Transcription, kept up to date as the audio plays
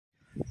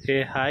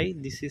Hey, hi,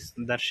 this is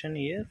Darshan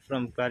here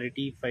from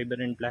Quality Fiber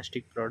and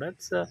Plastic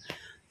Products.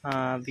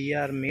 We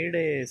are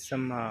made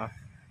some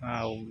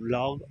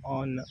vlog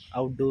on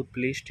outdoor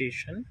play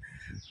station.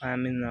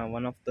 I'm in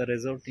one of the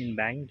resort in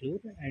Bangalore,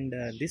 and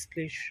this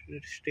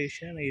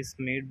station is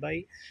made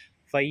by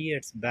 5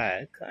 years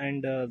back.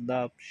 And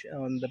the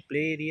on the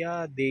play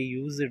area they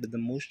used the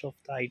most of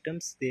the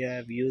items they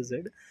have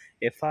used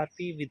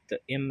FRP with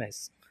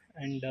MS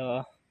and.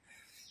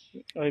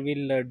 I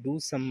will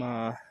do some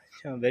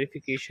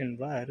verification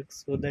work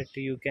so that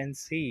you can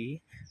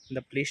see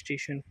the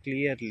PlayStation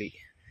clearly.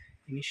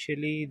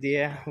 Initially, we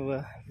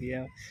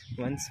have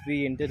once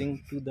we enter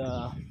into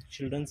the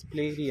children's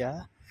play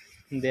area,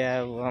 they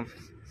have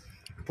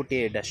put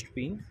a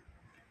dustbin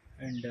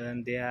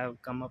and they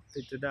have come up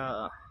with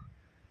the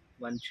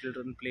one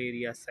children play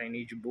area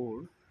signage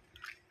board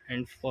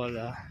and for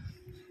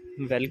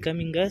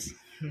welcoming us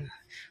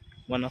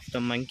one of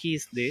the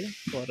monkeys there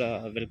for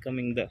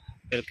welcoming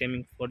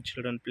for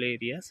children play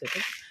area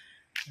setup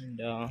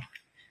and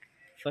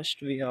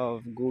first we are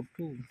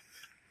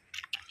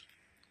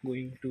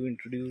going to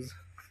introduce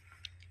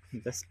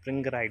the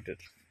spring rider.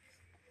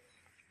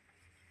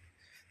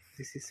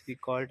 This is we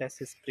called as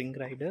a spring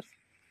rider.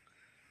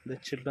 The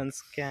children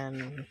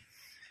can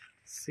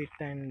sit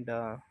and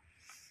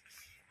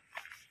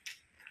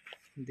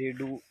they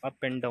do up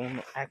and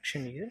down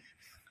action here.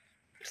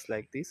 It's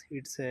like this.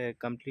 It's a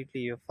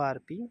completely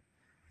FRP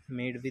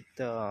made with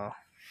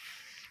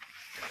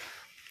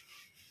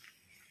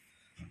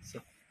so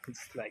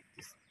it's like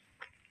this.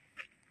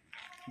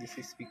 This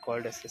is we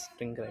called as a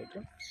spring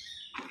rider.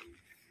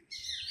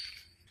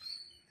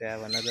 They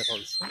have another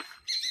also.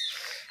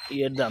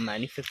 Here the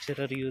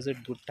manufacturer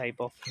used good type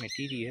of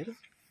material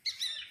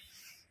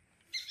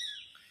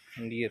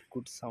and here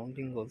good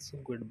sounding also,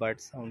 good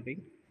bird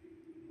sounding.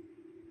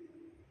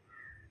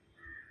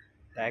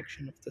 The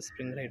action of the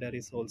spring rider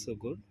is also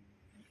good.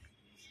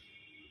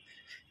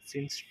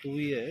 Since 2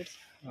 years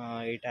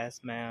it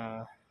has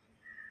my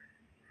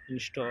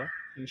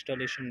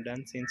installation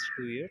done since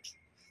 2 years.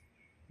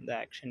 The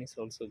action is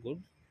also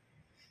good.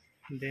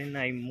 Then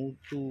I move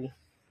to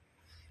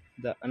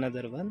the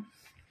another one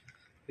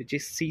which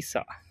is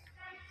Sisa.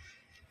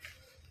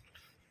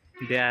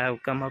 They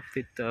have come up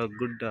with a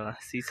good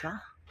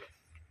Sisa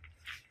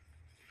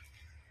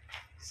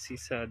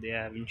they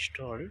have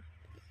installed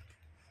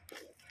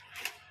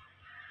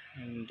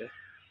and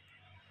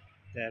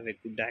they have a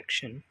good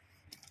action.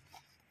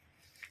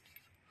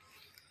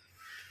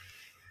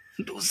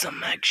 Do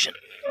some action.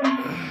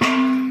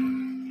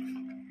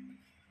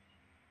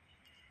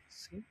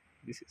 See,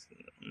 this is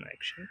an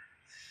action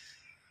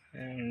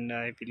and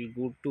I will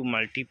go to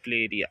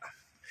multiplay area.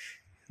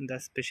 The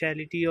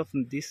speciality of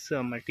this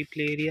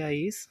multiplay area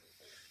is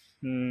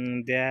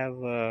they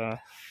have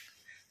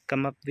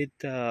come up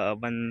with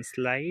one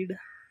slide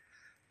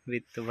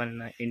with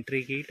one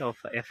entry gate of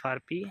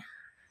FRP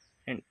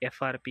and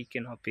FRP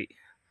canopy.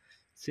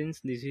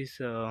 Since this is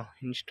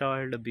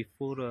installed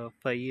before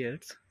 5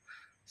 years,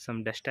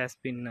 some dust has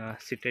been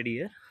seated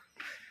here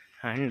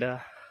and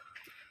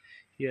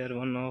here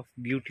one of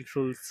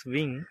beautiful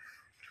swing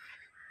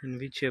in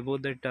which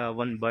above that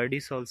one bird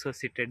is also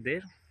seated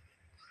there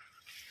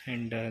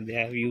and they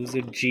have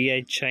used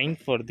GI chain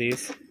for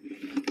this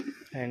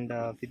and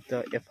with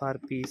the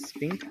FRP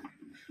swing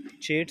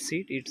shade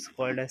seat it's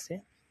called as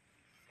a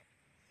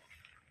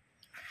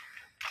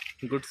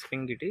good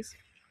swing. It is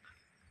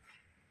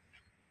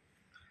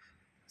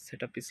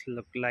setup is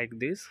look like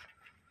this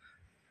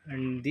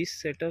and this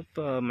setup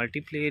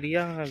multiplay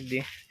area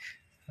they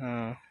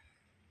uh,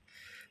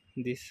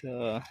 this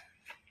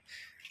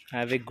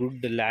have a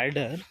good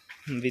ladder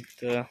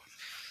with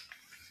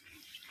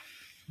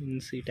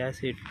it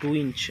has a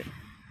 2-inch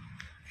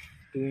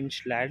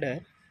ladder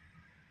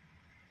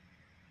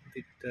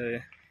with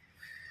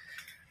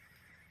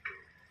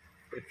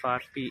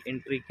FRP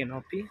entry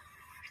canopy.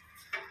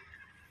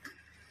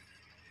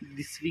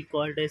 This we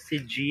called as a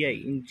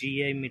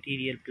GI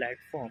material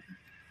platform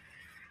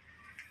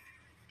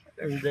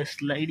and the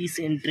slide is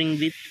entering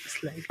with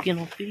slide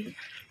canopy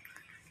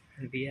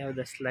and we have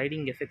the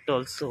sliding effect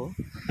also,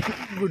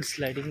 good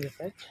sliding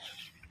effect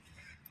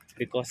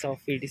because of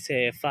it is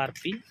a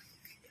FRP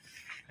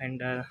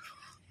and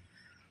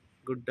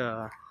good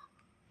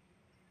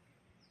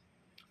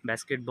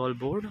basketball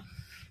board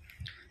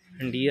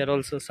and here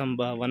also some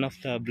one of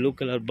the blue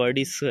color bird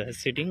is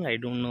sitting. I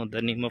don't know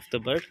the name of the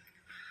bird.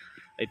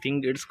 I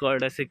think it's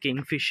called as a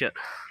kingfisher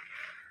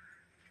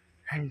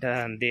and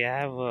they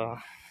have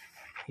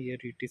here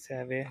it is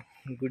have a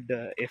good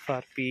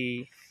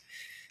FRP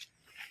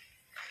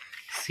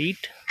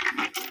seat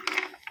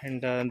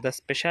and the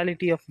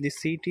speciality of this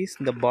seat is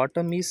the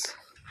bottom is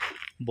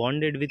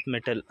bonded with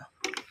metal.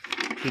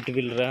 It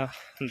will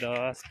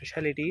the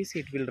speciality is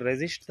it will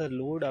resist the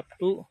load up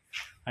to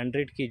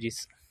 100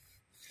 kgs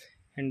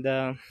and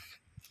the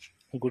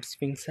good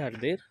swings are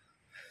there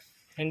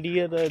and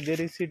here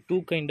there is a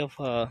two kind of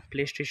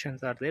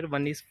playstations are there.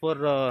 One is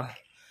for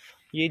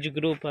age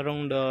group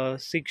around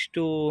 6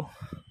 to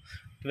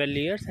 12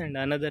 years and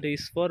another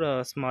is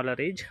for smaller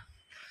age.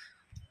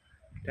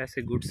 It has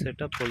a good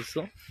setup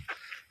also,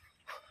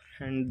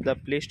 and the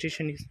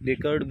PlayStation is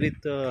decorated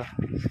with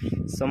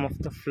some of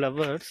the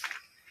flowers,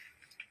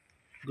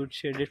 good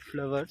shaded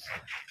flowers,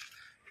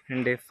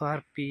 and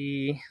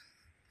FRP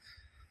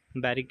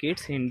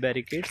barricades in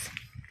barricades.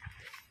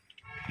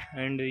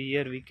 And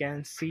here we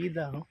can see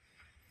the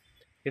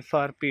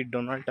FRP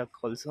Donald Duck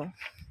also.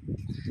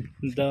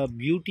 The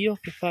beauty of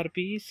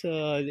FRP is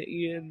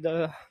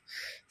the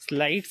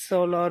slides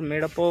all are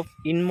made up of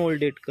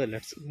in-molded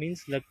colors.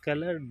 Means the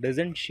color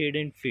doesn't shade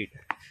and fade.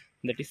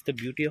 That is the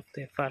beauty of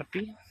the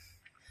FRP.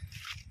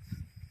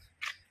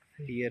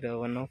 And here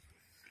one of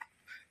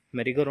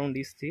merry-go-round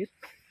is there.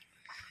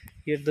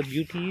 Here the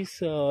beauty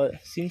is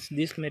since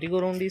this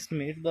merry-go-round is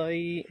made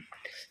by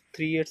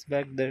 3 years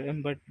back there,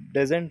 but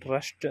doesn't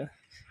rusted.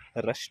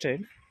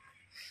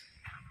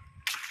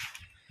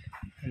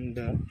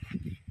 And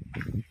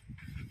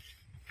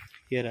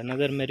here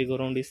another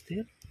merry-go-round is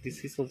there.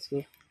 This is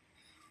also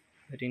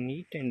very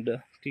neat and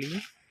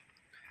clean.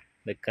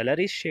 The color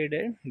is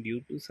shaded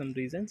due to some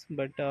reasons,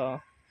 but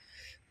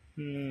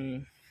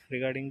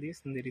regarding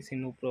this there is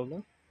no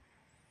problem.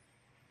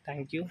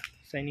 Thank you.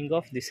 Signing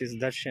off. This is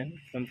Darshan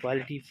from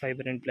Quality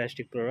Fiber and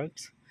Plastic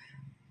Products.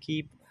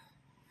 Keep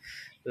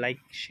like,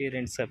 share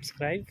and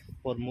subscribe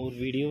for more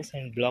videos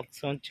and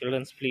blogs on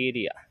children's play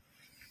area.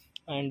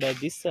 And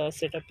this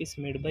setup is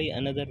made by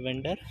another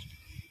vendor.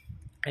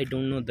 I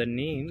don't know the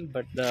name,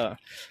 but the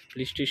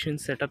PlayStation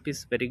setup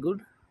is very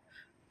good.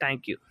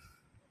 Thank you.